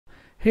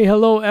Hey,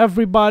 hello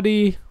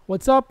everybody.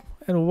 What's up?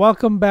 And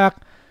welcome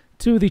back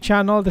to the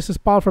channel. This is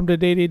Paul from the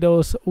Daily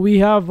Dose. We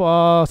have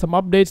some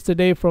updates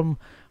today from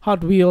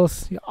Hot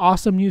Wheels.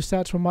 Awesome new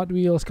sets from Hot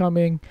Wheels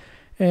coming,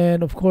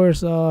 and of course,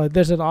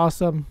 there's an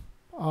awesome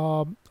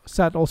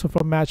set also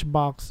from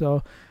Matchbox.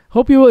 So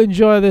hope you will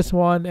enjoy this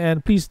one,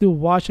 and please do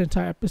watch the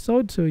entire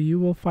episode so you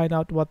will find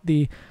out what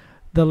the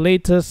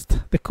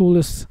latest, the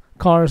coolest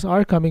cars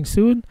are coming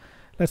soon.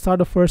 Let's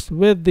start off first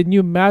with the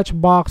new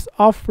Matchbox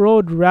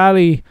Off-Road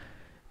Rally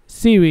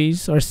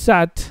series or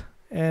set,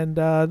 and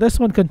this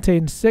one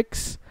contains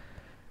 6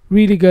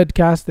 really good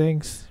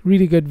castings,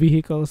 really good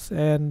vehicles.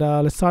 And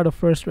let's start off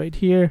first right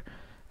here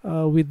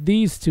with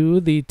these two,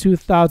 the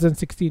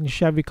 2016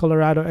 Chevy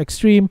Colorado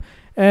Extreme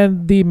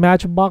and the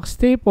Matchbox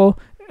staple,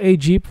 a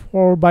Jeep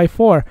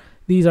 4x4.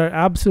 These are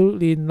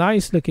absolutely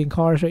nice looking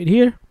cars right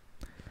here.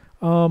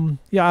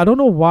 Yeah, I don't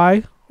know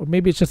why, or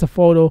maybe it's just a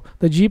photo.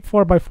 The Jeep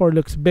 4x4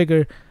 looks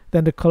bigger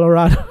than the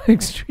Colorado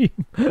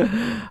Extreme.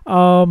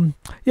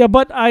 Yeah,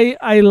 but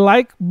I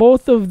like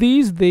both of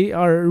these. They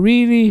are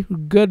really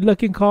good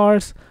looking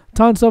cars.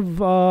 Tons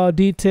of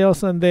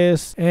details on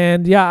this,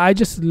 and yeah, I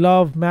just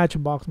love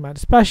Matchbox, man.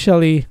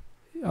 Especially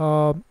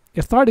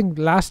starting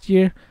last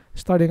year,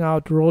 starting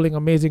out rolling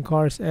amazing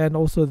cars, and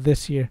also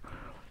this year.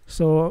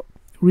 So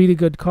really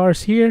good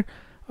cars here.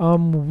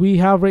 We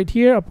have right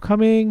here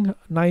upcoming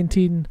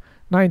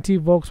 1990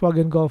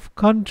 Volkswagen Golf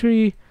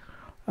Country.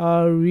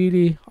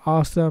 Really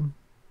awesome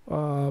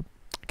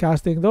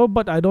casting though,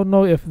 but I don't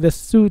know if this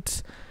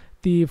suits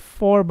the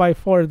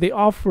 4x4, the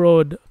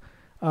off-road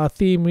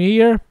theme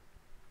here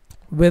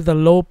with the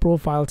low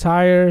profile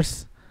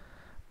tires.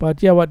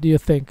 But yeah, what do you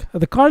think?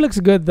 The car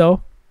looks good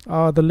though.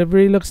 The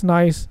livery looks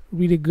nice,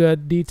 really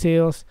good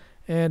details,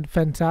 and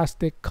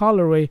fantastic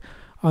colorway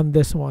on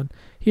this one.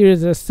 Here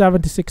is a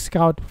 76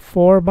 count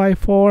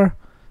 4x4.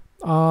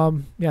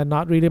 Yeah,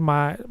 not really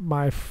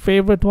my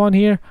favorite one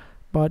here,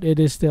 but it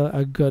is still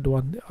a good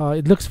one.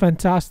 It looks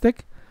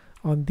fantastic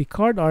on the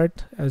card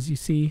art, as you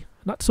see.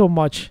 Not so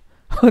much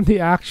on the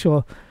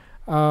actual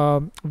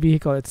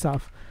vehicle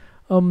itself.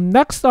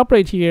 Next up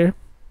right here,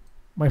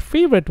 my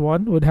favorite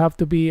one would have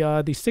to be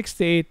the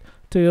 68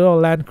 Toyota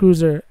Land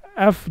Cruiser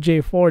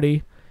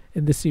FJ40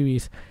 in the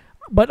series.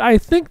 But I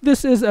think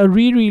this is a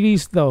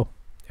re-release though,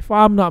 if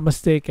I'm not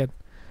mistaken.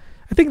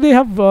 I think they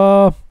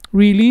have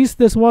released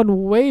this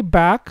one way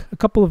back, a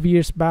couple of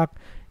years back,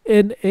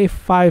 in a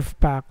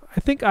 5-pack. I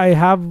think I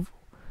have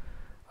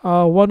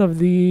one of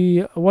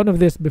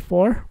this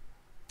before.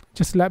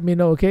 Just let me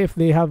know, okay, if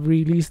they have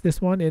released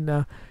this one in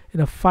a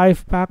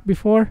 5-pack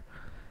before.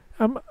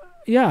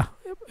 Yeah,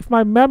 if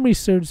my memory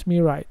serves me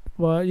right.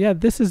 Well, yeah,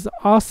 this is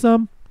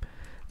awesome.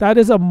 That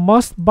is a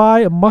must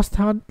buy, a must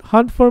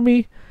hunt for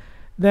me.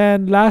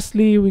 Then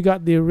lastly, we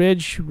got the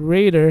Ridge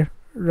Raider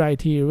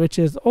right here, which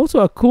is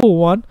also a cool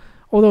one,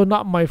 although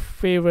not my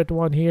favorite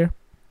one here.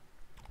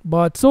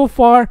 But so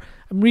far,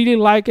 I'm really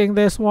liking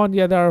this one.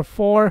 Yeah, there are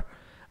 4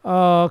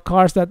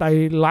 cars that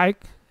I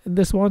like in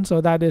this one,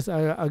 so that is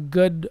a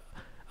good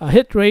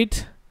hit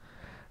rate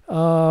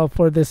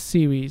for this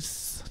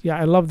series. Yeah,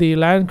 I love the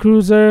Land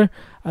Cruiser.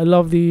 I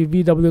love the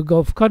VW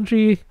Golf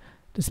Country,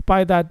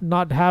 despite that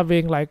not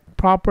having like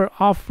proper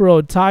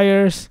off-road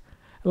tires.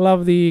 I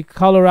love the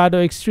Colorado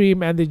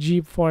Extreme and the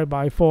Jeep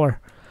 4x4.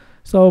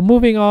 So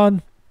moving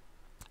on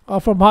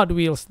from Hot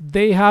Wheels,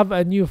 they have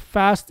a new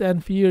Fast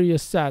and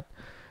Furious set,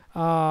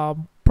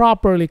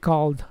 properly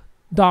called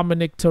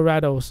Dominic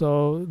Toretto.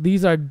 So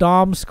these are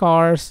Dom's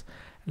cars.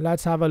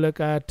 Let's have a look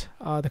at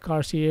the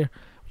cars here.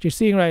 What you're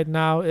seeing right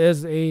now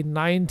is a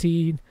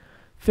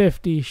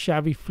 1950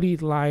 Chevy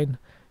Fleetline.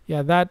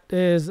 Yeah, that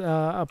is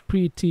a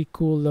pretty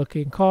cool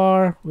looking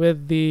car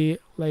with the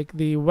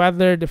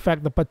weathered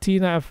effect, the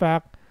patina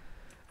effect.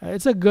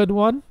 It's a good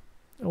one.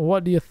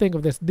 What do you think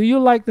of this? Do you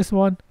like this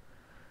one?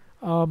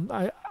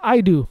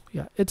 I do.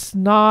 Yeah, it's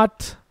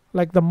not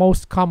like the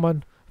most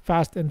common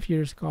Fast and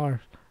Furious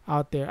car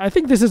out there. I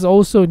think this is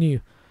also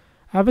new.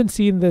 I haven't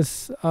seen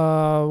this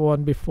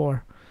one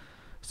before.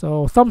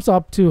 So thumbs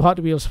up to Hot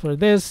Wheels for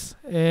this.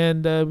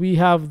 And we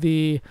have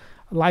the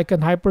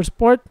Lykan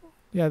Hypersport.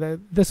 Yeah,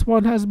 this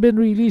one has been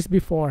released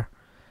before.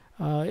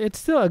 It's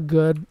still a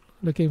good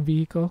looking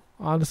vehicle,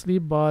 honestly,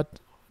 but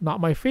not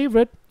my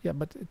favorite. Yeah,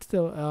 but it's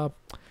still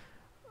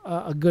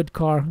a good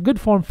car, good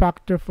form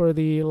factor for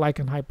the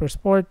Lykan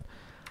Hypersport.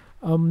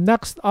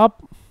 Next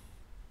up,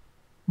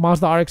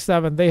 Mazda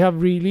RX-7. They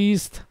have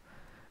released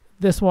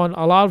this one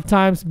a lot of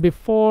times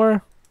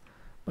before,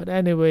 but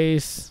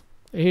anyways,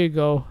 here you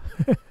go.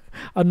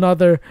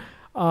 Another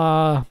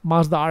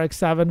Mazda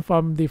RX-7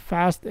 from the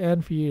Fast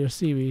and Furious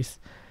series.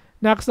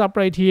 Next up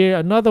right here,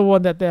 another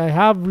one that they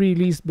have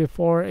released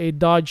before, a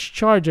Dodge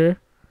Charger.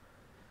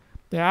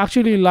 They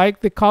actually like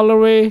the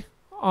colorway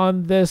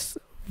on this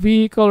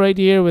vehicle right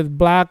here with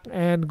black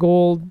and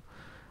gold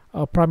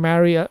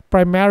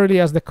primarily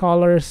as the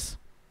colors.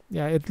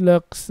 Yeah, it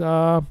looks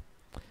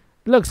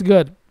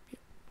good.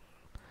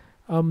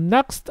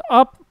 Next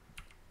up,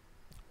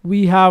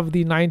 we have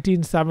the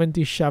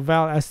 1970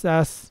 Chevelle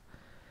SS.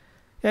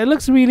 Yeah, it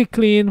looks really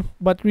clean,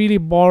 but really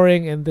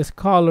boring in this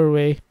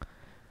colorway.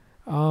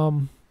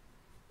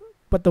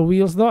 But the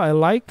wheels though I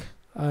like,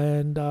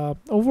 and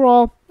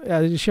overall,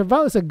 yeah, the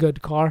Chevelle is a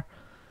good car,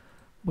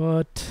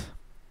 but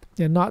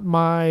yeah, not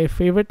my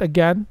favorite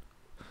again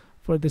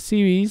for the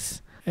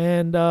series.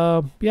 And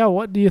yeah,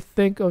 what do you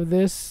think of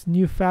this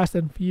new Fast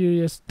and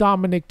Furious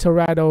Dominic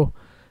Toretto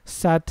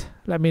set?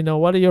 Let me know.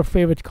 What are your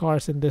favorite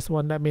cars in this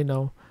one? Let me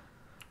know.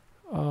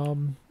 I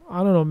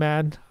don't know,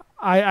 man.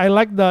 I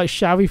like the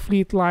Chevy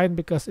Fleet line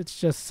because it's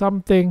just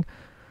something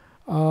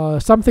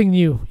something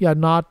new. Yeah,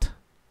 not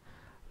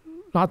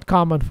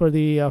common for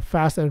the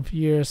Fast and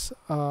Furious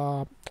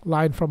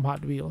line from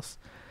Hot Wheels.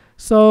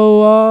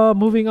 So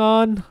moving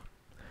on,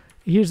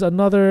 here's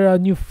another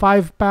new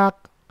 5-pack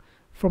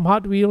from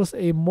Hot Wheels,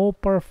 a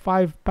Mopar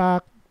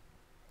 5-pack.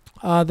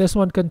 This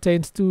one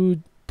contains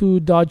two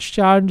Dodge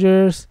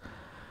Challengers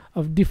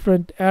of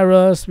different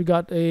eras. We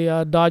got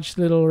a Dodge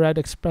Little Red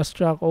Express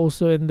truck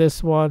also in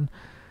this one,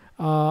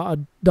 a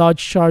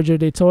Dodge Charger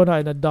Daytona,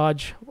 and a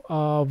Dodge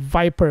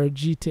Viper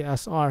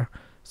GTSR.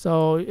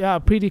 So yeah,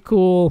 pretty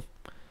cool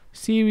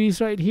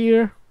series right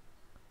here.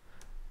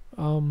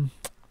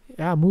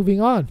 Yeah,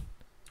 moving on,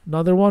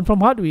 another one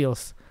from Hot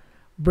Wheels,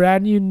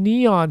 brand new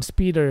neon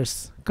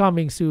speeders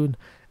coming soon.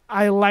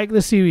 I like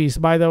the series,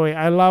 by the way.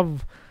 I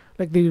love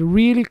like the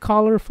really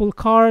colorful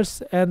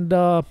cars, and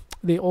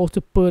they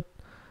also put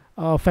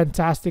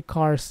fantastic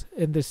cars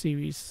in the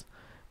series.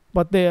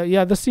 But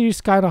the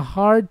series kind of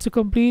hard to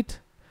complete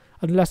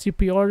unless you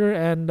pre-order,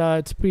 and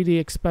it's pretty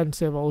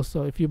expensive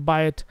also if you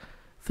buy it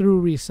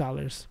through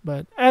resellers.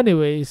 But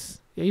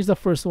anyways, here's the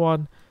first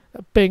one,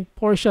 a pink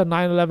Porsche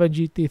 911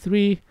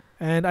 GT3,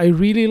 and I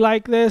really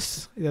like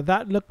this. Yeah,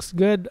 that looks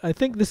good. I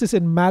think this is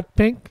in matte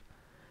pink.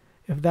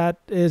 If that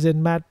is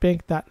in matte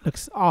pink, that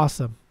looks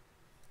awesome.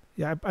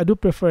 Yeah, I do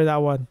prefer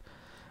that one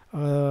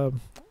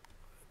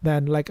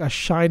than like a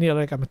shiny,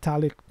 like a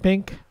metallic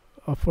pink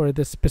for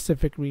this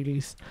specific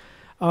release.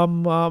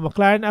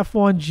 McLaren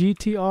F1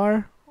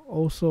 GTR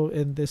also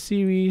in the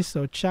series,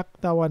 so check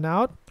that one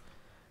out.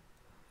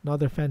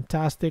 Another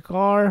fantastic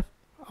car,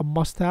 a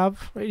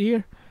must-have right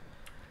here.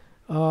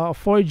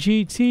 Ford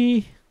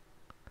GT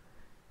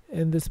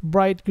in this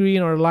bright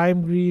green or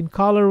lime green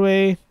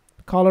colorway.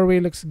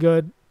 Colorway looks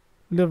good.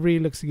 Livery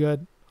looks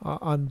good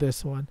on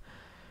this one.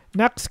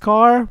 Next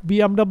car,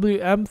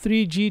 BMW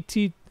M3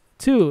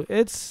 GT2.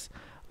 It's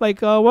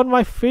like one of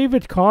my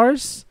favorite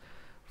cars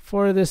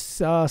for this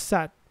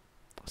set.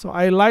 So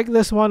I like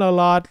this one a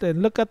lot.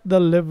 And look at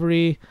the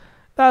livery.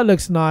 That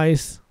looks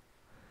nice.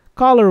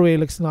 Colorway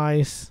looks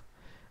nice.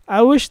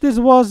 I wish this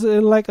was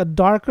like a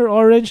darker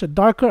orange, a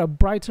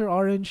brighter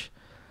orange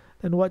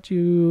than what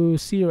you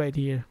see right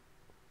here.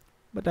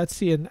 But let's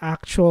see an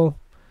actual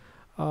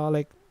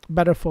like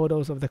better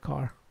photos of the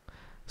car.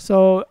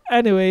 So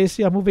anyways,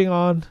 yeah, moving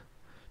on.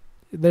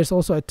 There's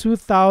also a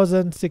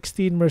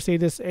 2016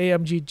 Mercedes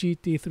AMG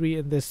GT3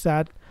 in this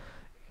set.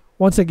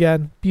 Once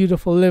again,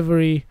 beautiful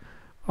livery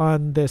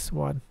on this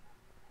one.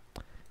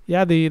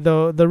 Yeah,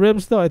 the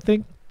rims though, I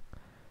think,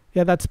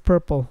 yeah, that's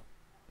purple.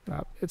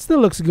 It still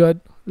looks good.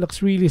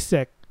 Looks really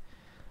sick.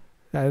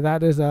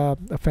 That is a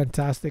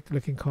fantastic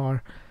looking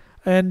car.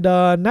 And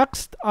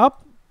next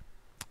up,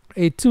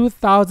 a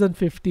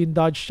 2015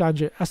 Dodge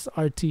Challenger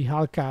SRT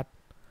Hellcat.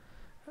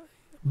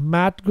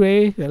 Matte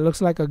gray. It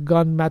looks like a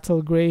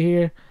gunmetal gray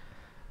here.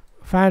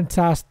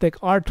 Fantastic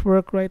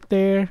artwork right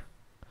there.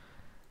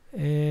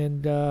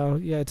 And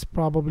yeah, it's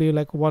probably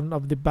like one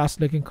of the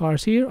best looking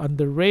cars here.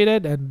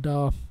 Underrated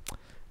and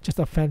just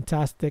a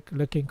fantastic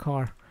looking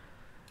car.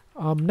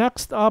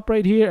 Next up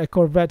right here, a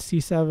Corvette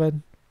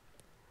C7.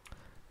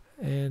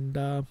 And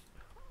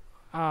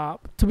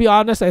to be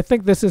honest, I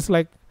think this is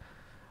like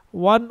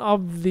one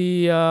of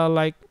the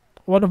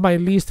one of my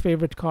least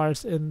favorite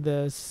cars in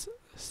this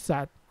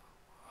set.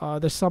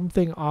 There's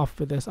something off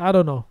with this. I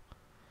don't know.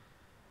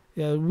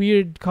 Yeah,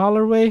 weird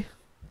colorway,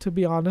 to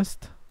be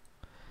honest.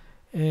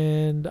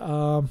 And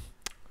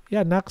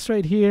yeah, next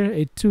right here,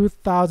 a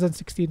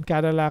 2016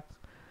 Cadillac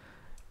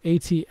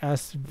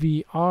ATS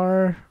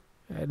VR.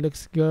 It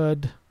looks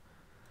good.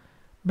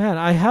 Man,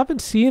 I haven't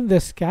seen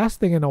this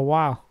casting in a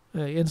while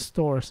in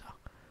stores.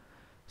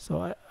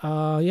 So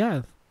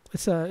yeah,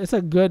 it's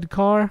a good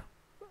car.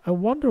 I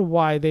wonder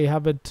why they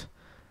haven't,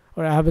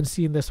 or I haven't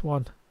seen this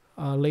one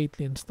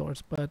lately in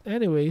stores. But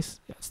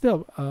anyways, yeah,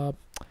 still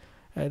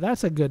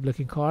that's a good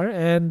looking car.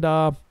 And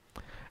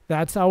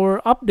that's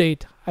our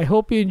update. I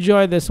hope you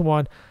enjoy this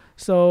one.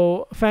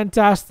 So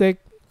fantastic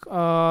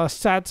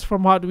sets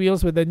from Hot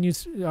Wheels with the new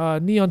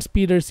Neon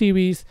Speeder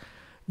series,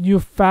 new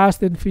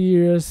Fast and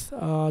Furious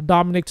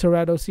Dominic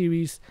Toretto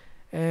series,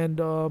 and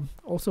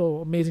also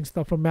amazing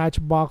stuff from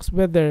Matchbox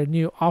with their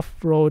new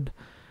off-road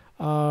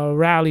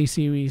rally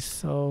series.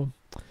 So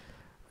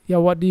yeah,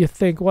 what do you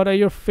think? What are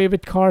your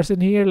favorite cars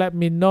in here? Let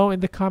me know in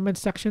the comment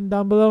section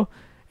down below.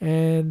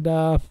 And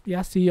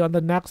yeah, see you on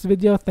the next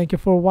video. Thank you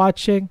for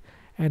watching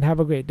and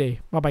have a great day.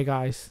 Bye bye,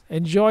 guys.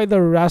 Enjoy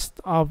the rest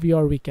of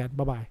your weekend.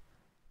 Bye bye.